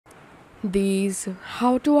This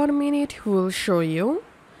how to 1 minute will show you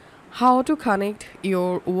how to connect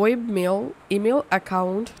your Webmail email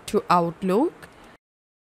account to Outlook.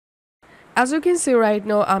 As you can see right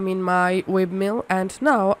now, I'm in my Webmail and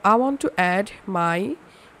now I want to add my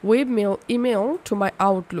Webmail email to my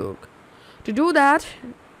Outlook. To do that,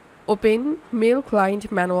 open Mail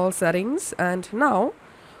Client Manual Settings and now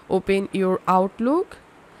open your Outlook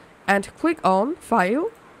and click on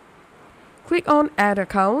File, click on Add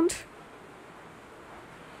Account,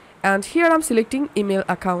 and here I'm selecting email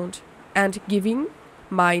account and giving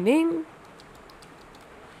my name.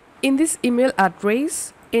 In this email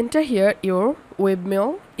address, enter here your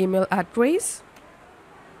Webmail email address.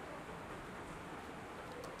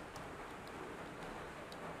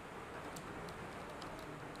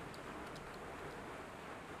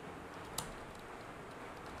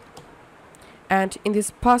 And in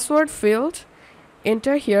this password field,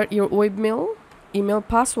 enter here your Webmail email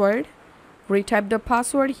password. Retype the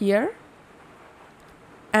password here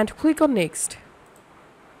and click on next.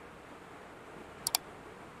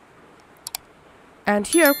 And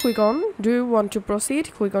here click on do you want to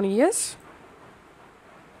proceed, click on yes.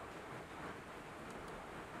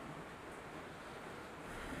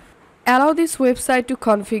 Allow this website to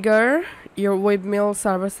configure your Webmail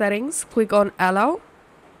server settings, click on allow.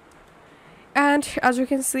 And as you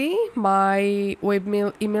can see, my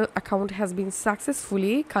Webmail email account has been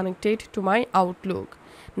successfully connected to my Outlook.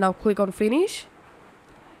 Now click on finish.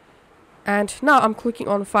 And now I'm clicking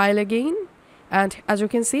on file again. And as you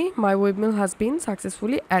can see, my Webmail has been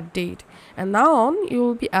successfully added. And now on, you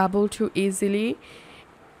will be able to easily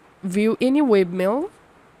view any Webmail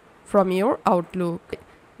from your Outlook.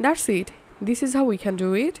 That's it. This is how we can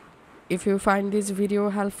do it. If you find this video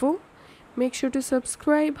helpful, make sure to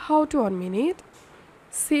subscribe how to 1 minute.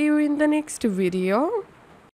 See you in the next video.